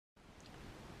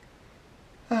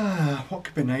What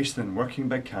could be nice than working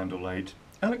by candlelight?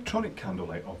 Electronic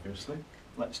candlelight, obviously.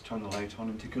 Let's turn the light on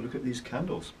and take a look at these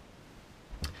candles.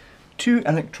 Two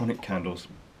electronic candles.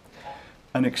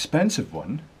 An expensive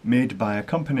one, made by a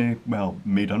company, well,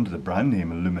 made under the brand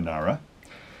name Luminara,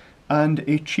 and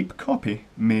a cheap copy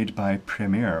made by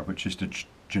Premier, which is the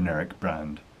generic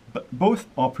brand, but both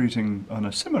operating on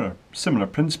a similar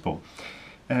principle.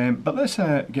 But let's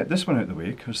get this one out of the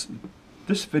way, because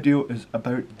this video is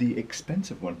about the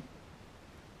expensive one.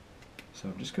 So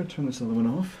I'm just going to turn this other one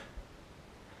off.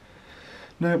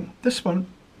 Now, this one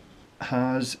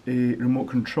has a remote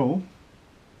control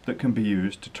that can be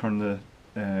used to turn the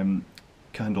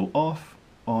candle off,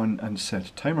 on, and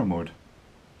set timer mode.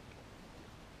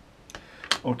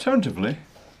 Alternatively,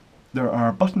 there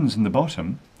are buttons in the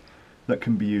bottom that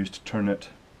can be used to turn it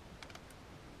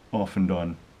off and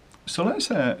on. So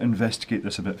let's investigate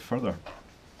this a bit further.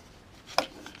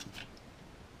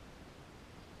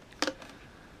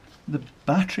 The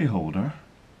battery holder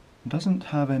doesn't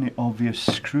have any obvious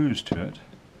screws to it,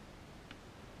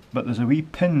 but there's a wee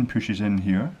pin pushes in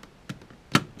here,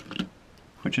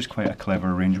 which is quite a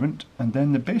clever arrangement, and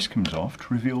then the base comes off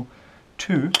to reveal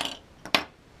two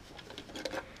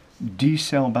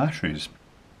D-cell batteries.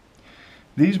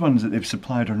 These ones that they've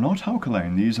supplied are not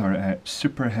alkaline, these are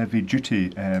super heavy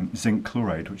duty zinc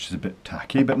chloride, which is a bit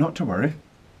tacky, but not to worry.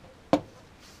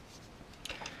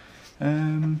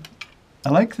 I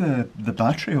like the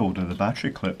battery holder, the battery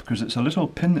clip, because it's a little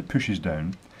pin that pushes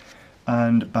down,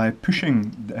 and by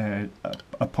pushing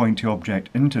a pointy object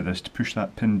into this to push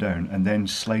that pin down and then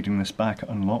sliding this back, it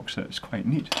unlocks it. It's quite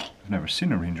neat. I've never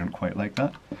seen an arrangement quite like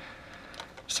that.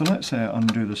 So let's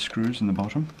undo the screws in the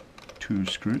bottom, two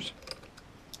screws.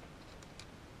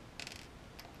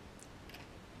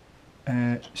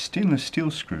 Stainless steel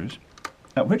screws,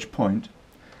 at which point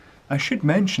I should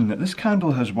mention that this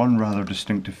candle has one rather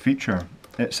distinctive feature.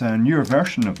 It's a newer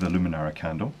version of the Luminara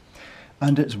candle,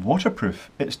 and it's waterproof.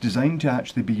 It's designed to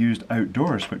actually be used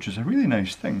outdoors, which is a really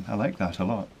nice thing. I like that a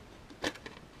lot.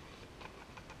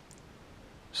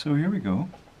 So here we go.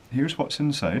 Here's what's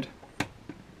inside.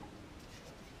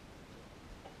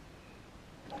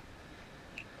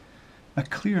 A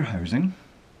clear housing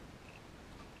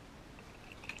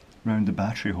around the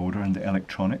battery holder and the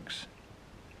electronics,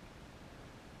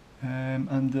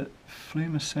 and the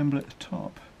flame assembly at the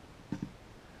top,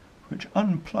 which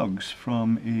unplugs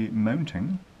from a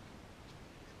mounting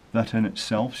that in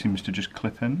itself seems to just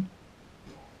clip in.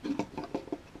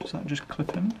 Does that just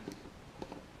clip in?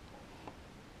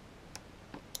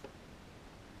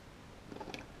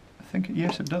 I think,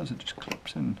 yes it does, it just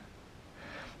clips in.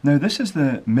 Now this is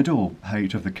the middle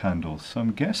height of the candle, so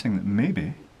I'm guessing that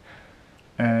maybe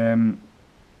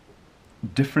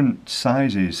different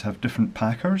sizes have different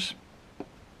packers,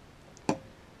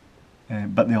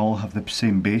 but they all have the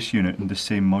same base unit and the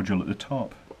same module at the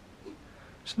top.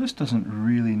 So this doesn't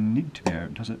really need to be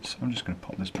out, does it? So I'm just going to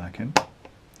pop this back in.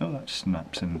 Oh, that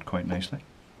snaps in quite nicely.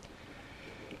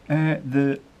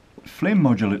 The flame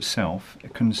module itself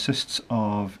consists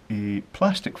of a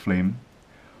plastic flame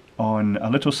on a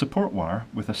little support wire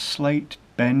with a slight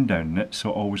bend down in it, so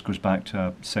it always goes back to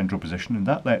a central position, and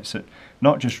that lets it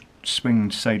not just swing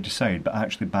side to side, but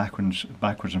actually backwards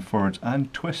and forwards,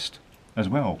 and twist as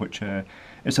well, which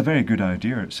is a very good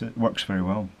idea. It works very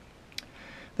well.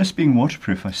 This being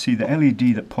waterproof, I see the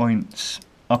LED that points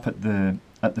up at the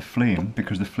flame,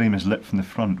 because the flame is lit from the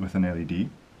front with an LED.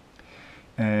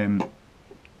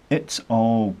 It's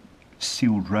all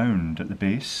sealed round at the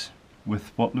base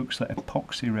with what looks like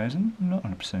epoxy resin. I'm not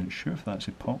 100% sure if that's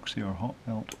epoxy or hot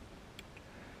melt,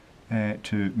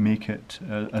 to make it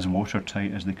as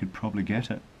watertight as they could probably get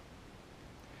it.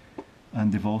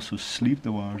 And they've also sleeved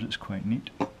the wires. It's quite neat.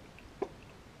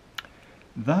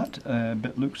 That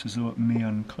bit looks as though it may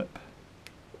unclip.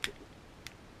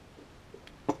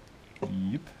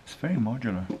 Yep, it's very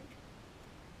modular.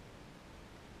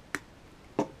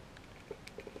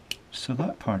 So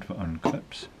that part of it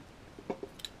unclips.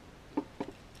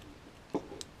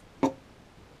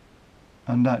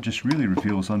 And that just really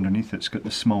reveals underneath it's got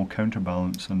the small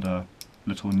counterbalance and a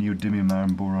little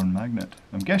neodymium boron magnet.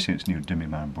 I'm guessing it's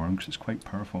neodymium boron because it's quite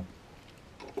powerful.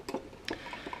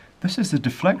 This is the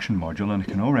deflection module, and I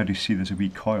can already see there's a wee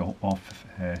coil off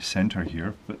centre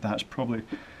here, but that's probably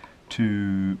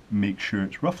to make sure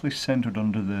it's roughly centred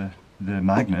under the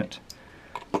magnet.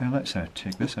 Now let's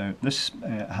take this out. This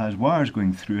has wires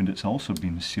going through, and it's also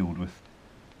been sealed with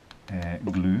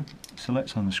glue. So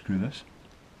let's unscrew this.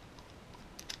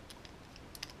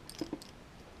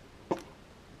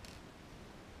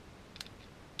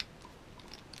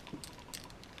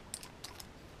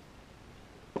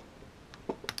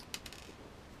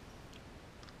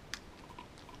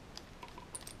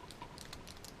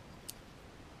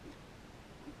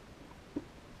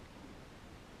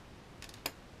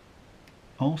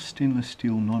 all stainless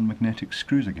steel non-magnetic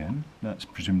screws again. That's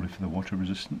presumably for the water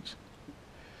resistance.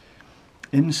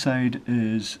 Inside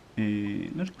is a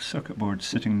little circuit board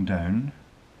sitting down.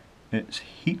 It's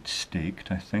heat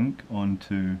staked, I think,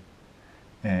 onto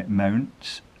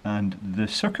mounts, and the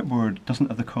circuit board doesn't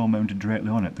have the coil mounted directly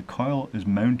on it. The coil is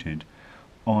mounted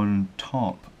on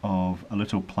top of a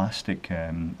little plastic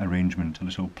arrangement, a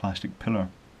little plastic pillar,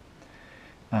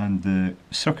 and the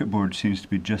circuit board seems to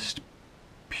be just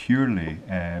purely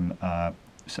a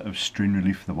sort of strain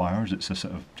relief for the wires. It's a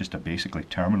sort of just a basically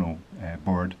terminal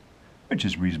board, which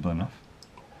is reasonable enough.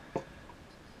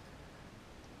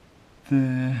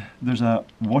 There's a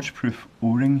waterproof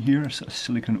O-ring here, a sort of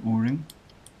silicone O-ring,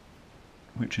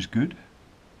 which is good.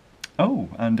 Oh,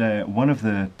 and one of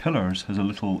the pillars has a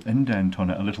little indent on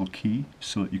it, a little key,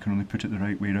 so that you can only put it the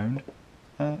right way round.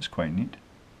 That's quite neat.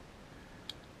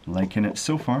 Liking it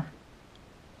so far.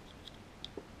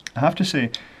 I have to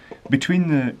say, between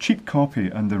the cheap copy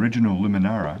and the original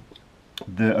Luminara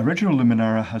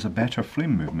has a better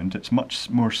flame movement. It's much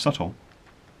more subtle.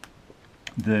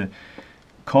 The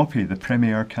copy, the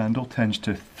Premier candle, tends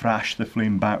to thrash the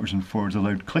flame backwards and forwards,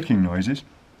 loud clicking noises.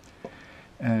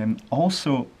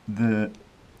 Also, the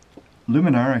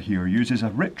Luminara here uses a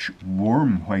rich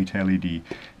warm white LED,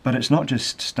 but it's not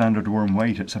just standard warm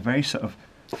white, it's a very sort of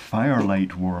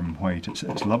firelight warm white.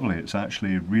 It's lovely. It's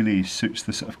actually really suits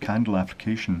the sort of candle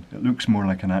application. It looks more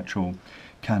like an actual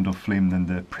candle flame than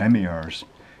the Premier's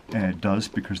does,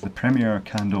 because the Premier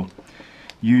candle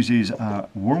uses a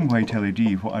warm white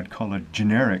LED, what I'd call a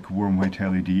generic warm white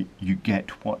LED. You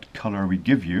get what colour we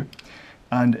give you,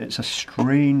 and it's a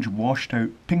strange washed out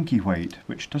pinky white,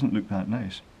 which doesn't look that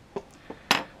nice.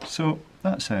 So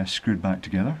that's screwed back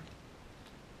together.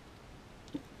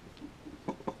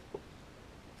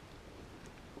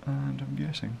 And I'm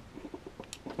guessing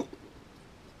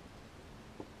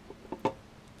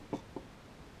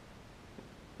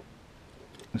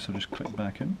this will just click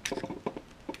back in.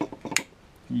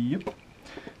 Yep,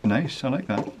 nice, I like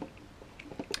that.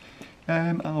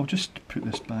 I'll just put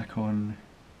this back on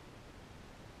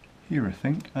here, I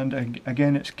think, and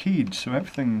again it's keyed, so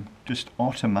everything just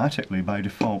automatically by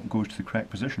default goes to the correct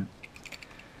position.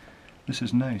 This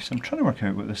is nice. I'm trying to work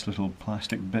out what this little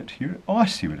plastic bit here, oh, I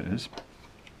see what it is.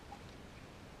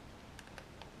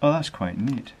 Oh, that's quite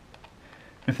neat.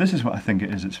 If this is what I think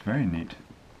it is, it's very neat.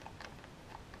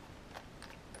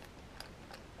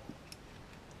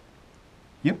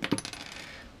 Yep.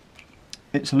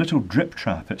 It's a little drip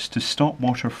trap. It's to stop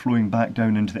water flowing back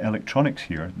down into the electronics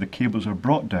here. The cables are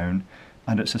brought down,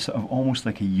 and it's a sort of almost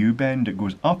like a U-bend. It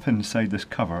goes up inside this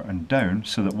cover and down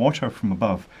so that water from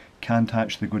above can't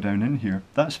actually go down in here.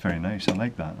 That's very nice. I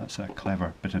like that. That's a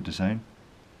clever bit of design.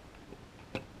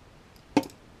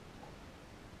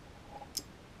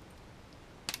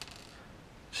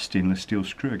 Stainless steel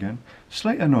screw again.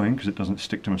 Slightly annoying because it doesn't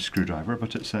stick to my screwdriver,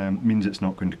 but it means it's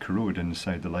not going to corrode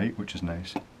inside the light, which is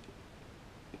nice.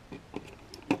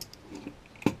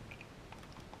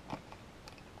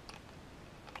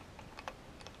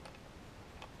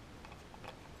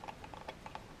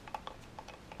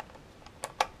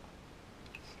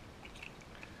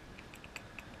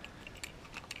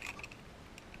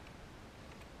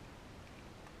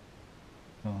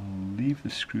 The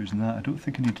screws and that. I don't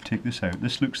think I need to take this out.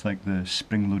 This looks like the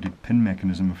spring-loaded pin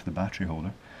mechanism for the battery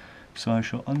holder. So I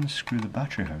shall unscrew the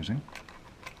battery housing.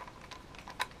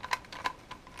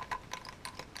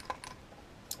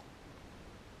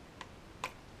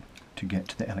 To get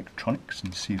to the electronics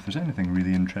and see if there's anything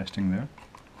really interesting there.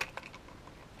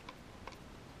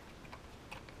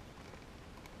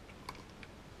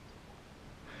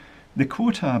 They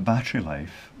quote a battery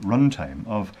life runtime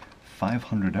of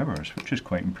 500 hours, which is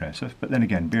quite impressive, but then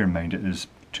again, bear in mind it is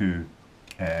to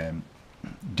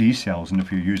D cells, and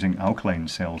if you're using alkaline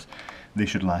cells, they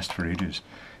should last for ages.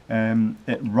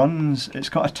 It's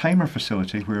got a timer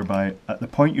facility whereby at the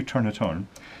point you turn it on,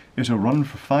 it'll run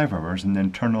for 5 hours and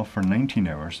then turn off for 19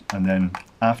 hours, and then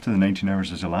after the 19 hours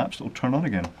has elapsed, it'll turn on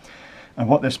again. And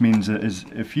what this means is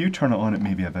if you turn it on at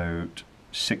maybe about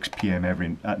 6 PM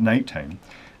at night time,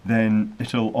 then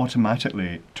it'll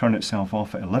automatically turn itself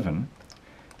off at 11,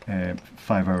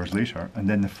 5 hours later, and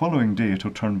then the following day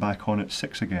it'll turn back on at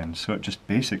 6 again, so it just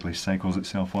basically cycles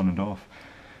itself on and off,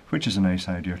 which is a nice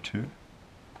idea too.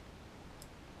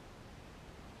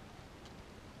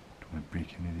 Don't want to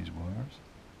break any of these wires.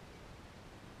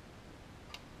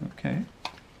 Okay,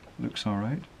 looks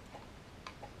alright.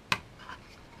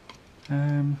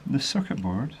 The circuit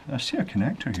board, I see a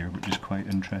connector here which is quite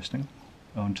interesting,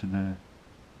 onto the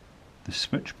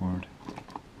switchboard.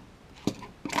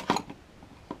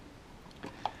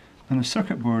 And the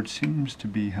circuit board seems to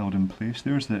be held in place.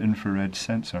 There's the infrared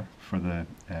sensor for the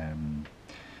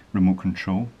remote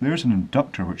control. There's an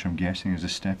inductor, which I'm guessing is a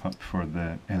step up for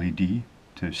the LED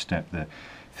to step the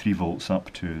 3 volts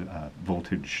up to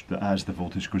voltage that as the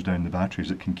voltage goes down the batteries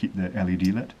it can keep the LED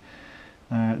lit.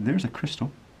 There's a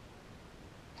crystal,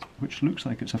 which looks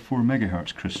like it's a 4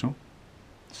 megahertz crystal.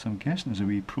 So I'm guessing there's a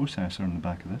wee processor on the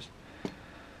back of this.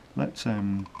 Let's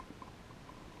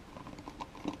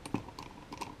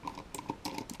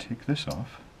take this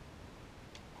off.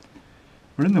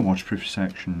 We're in the waterproof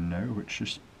section now, which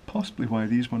is possibly why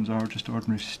these ones are just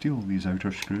ordinary steel, these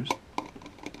outer screws.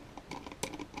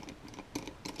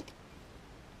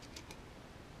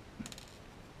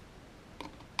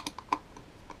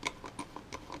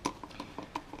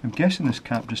 I'm guessing this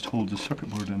cap just holds the circuit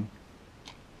board in.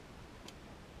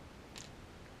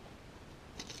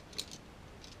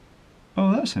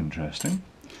 Oh, that's interesting.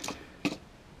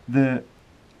 The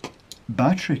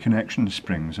battery connection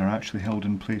springs are actually held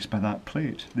in place by that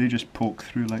plate. They just poke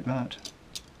through like that.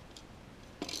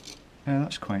 Yeah,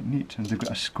 that's quite neat, and they've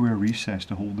got a square recess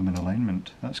to hold them in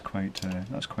alignment. That's quite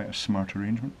a smart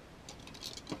arrangement.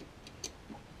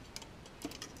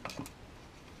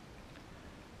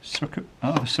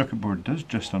 The circuit board does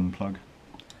just unplug.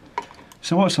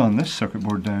 So what's on this circuit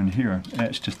board down here?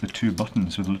 It's just the 2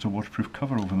 buttons with a little waterproof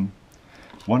cover over them.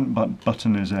 One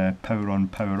button is power on,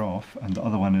 power off, and the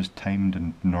other one is timed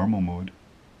and normal mode.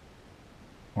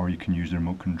 Or you can use the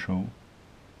remote control.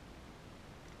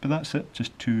 But that's it,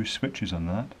 just 2 switches on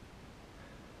that.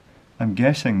 I'm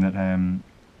guessing that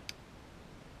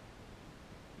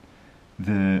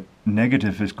the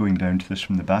negative is going down to this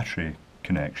from the battery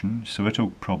connection, so it'll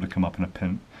probably come up in a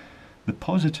pin. The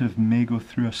positive may go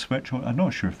through a switch. I'm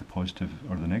not sure if the positive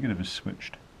or the negative is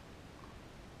switched.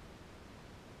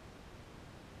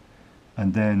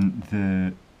 And then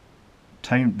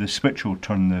the switch will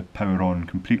turn the power on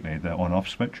completely, the on-off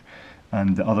switch,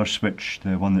 and the other switch,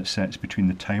 the one that sets between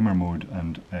the timer mode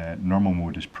and normal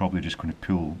mode, is probably just going to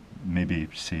pull maybe,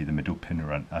 say, the middle pin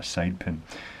or a side pin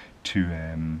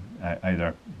to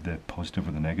either the positive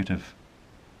or the negative.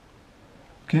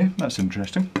 Okay, that's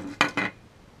interesting.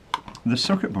 The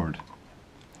circuit board,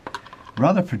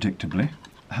 rather predictably,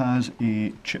 has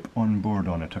a chip on board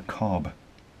on it, a cob.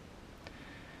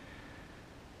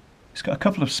 It's got a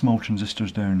couple of small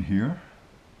transistors down here.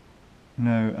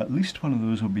 Now, at least one of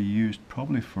those will be used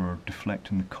probably for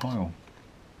deflecting the coil.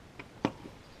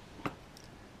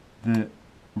 The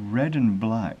red and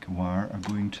black wire are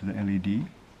going to the LED,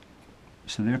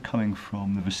 so they're coming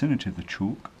from the vicinity of the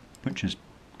choke, which is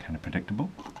kind of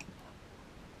predictable.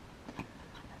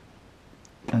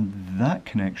 And that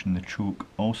connection, the choke,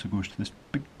 also goes to this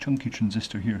big chunky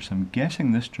transistor here, so I'm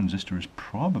guessing this transistor is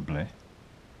probably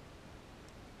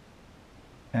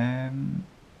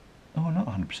oh, not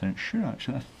 100% sure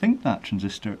actually. I think that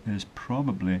transistor is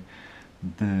probably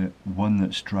the one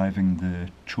that's driving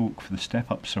the choke for the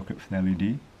step-up circuit for the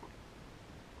LED.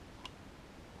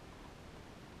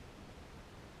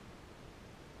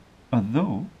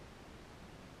 Although,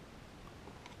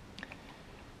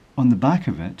 on the back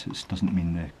of it, it doesn't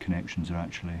mean the connections are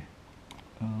actually...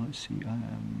 let's see,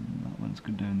 that one's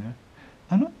good down there.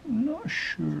 I'm not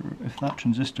sure if that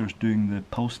transistor is doing the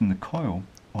pulsing the coil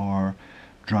or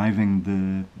driving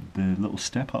the little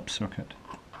step-up circuit.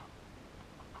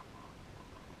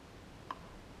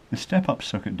 The step-up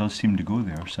circuit does seem to go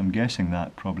there, so I'm guessing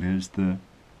that probably is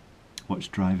what's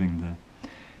driving the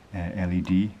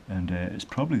LED, and it's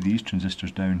probably these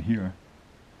transistors down here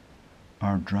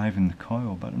are driving the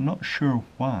coil, but I'm not sure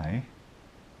why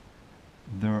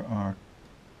there are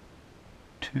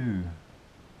 2.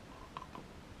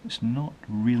 It's not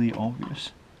really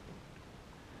obvious.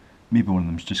 Maybe one of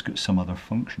them's just got some other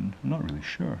function. I'm not really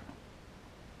sure.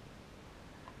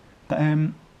 But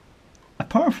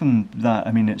apart from that,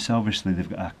 I mean, it's obviously they've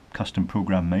got a custom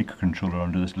program microcontroller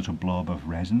under this little blob of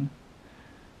resin.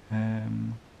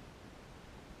 And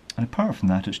apart from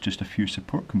that, it's just a few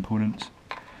support components.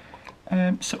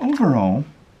 So overall,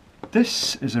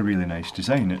 this is a really nice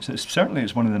design. It's certainly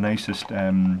one of the nicest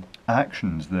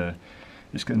actions.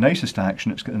 It's got the nicest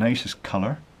action, it's got the nicest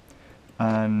colour,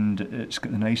 and it's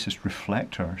got the nicest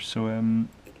reflector. So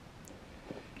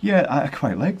yeah, I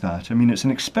quite like that. I mean, it's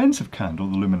an expensive candle,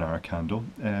 the Luminara candle.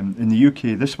 In the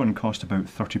UK, this one cost about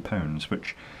 £30,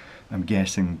 which I'm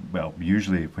guessing, well,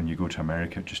 usually when you go to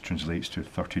America, it just translates to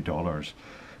 $30.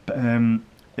 But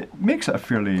it makes it a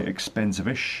fairly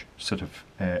expensive-ish sort of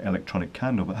electronic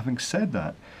candle. But having said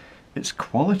that, its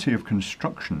quality of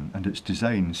construction and its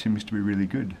design seems to be really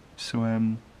good. So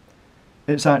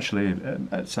it's actually,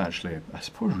 I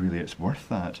suppose really it's worth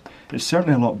that. It's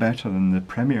certainly a lot better than the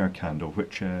Premier candle,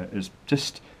 which is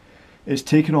just, it's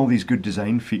taken all these good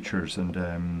design features,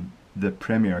 and the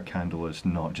Premier candle is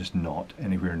not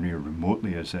anywhere near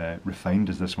remotely as refined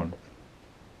as this one.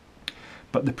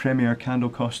 But the Premier candle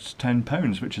costs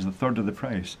 £10, which is a third of the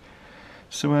price.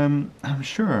 So I'm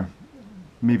sure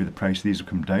maybe the price of these will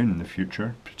come down in the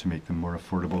future to make them more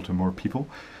affordable to more people.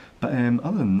 But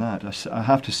other than that, I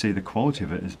have to say the quality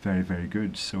of it is very, very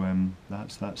good. So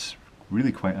that's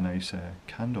really quite a nice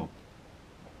candle.